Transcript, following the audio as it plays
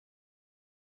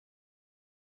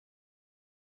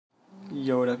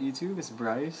Yo, what up YouTube? It's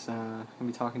Bryce. I'm going to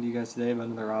be talking to you guys today about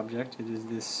another object. It is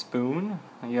this spoon.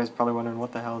 You guys are probably wondering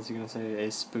what the hell is he going to say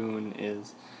a spoon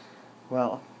is.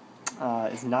 Well,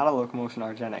 it's not a locomotion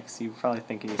argenic, so you're probably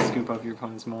thinking you scoop up your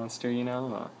opponent's monster, you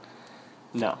know?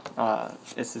 No,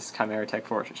 it's this Chimeratech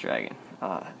Fortress Dragon.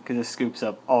 Because it scoops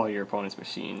up all your opponent's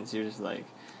machines. You're just like,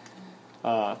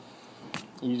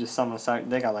 you just summon a side.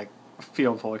 They got like a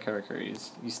field full of Karakuris.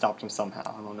 You stopped them somehow,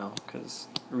 I don't know, because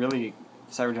really,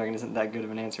 Cyber Dragon isn't that good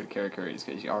of an answer to Karakuris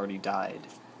because you already died.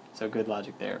 So good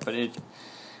logic there. But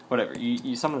whatever.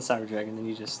 You summon the Cyber Dragon, then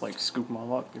you just like scoop them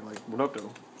all up. You're like, what up,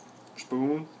 though?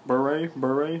 Spoon?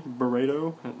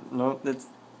 Burrito? No, it's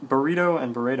burrito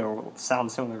and burrito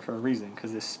sound similar for a reason.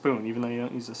 Because this spoon, even though you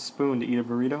don't use a spoon to eat a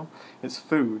burrito, it's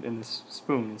food, and this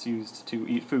spoon is used to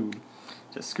eat food.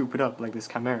 Just scoop it up like this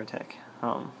Chimeratech.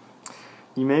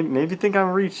 You maybe think I'm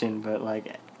reaching, but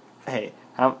like, hey,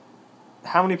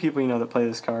 how many people you know that play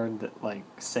this card that like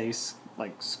say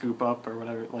like scoop up or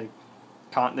whatever, like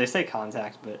they say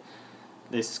contact, but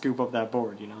they scoop up that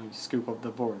board, you know? You scoop up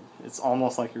the board. It's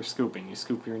almost like you're scooping. You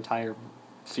scoop your entire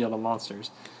field of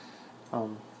monsters.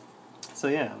 So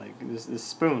yeah, like this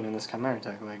spoon and this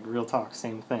Chimeratech, like real talk,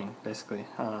 same thing basically.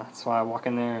 That's why I walk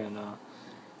in there, and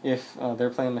if they're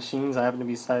playing machines, I happen to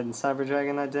be siding Cyber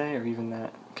Dragon that day, or even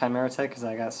that Chimeratech because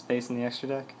I got space in the extra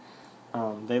deck.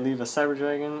 They leave a Cyber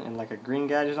Dragon and like a green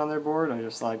gadget on their board. I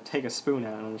just like take a spoon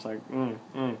out and I'm just like,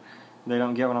 They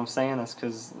don't get what I'm saying. That's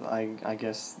because I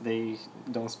guess they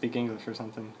don't speak English or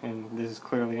something, and this is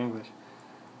clearly English.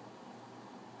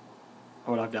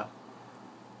 What up, y'all?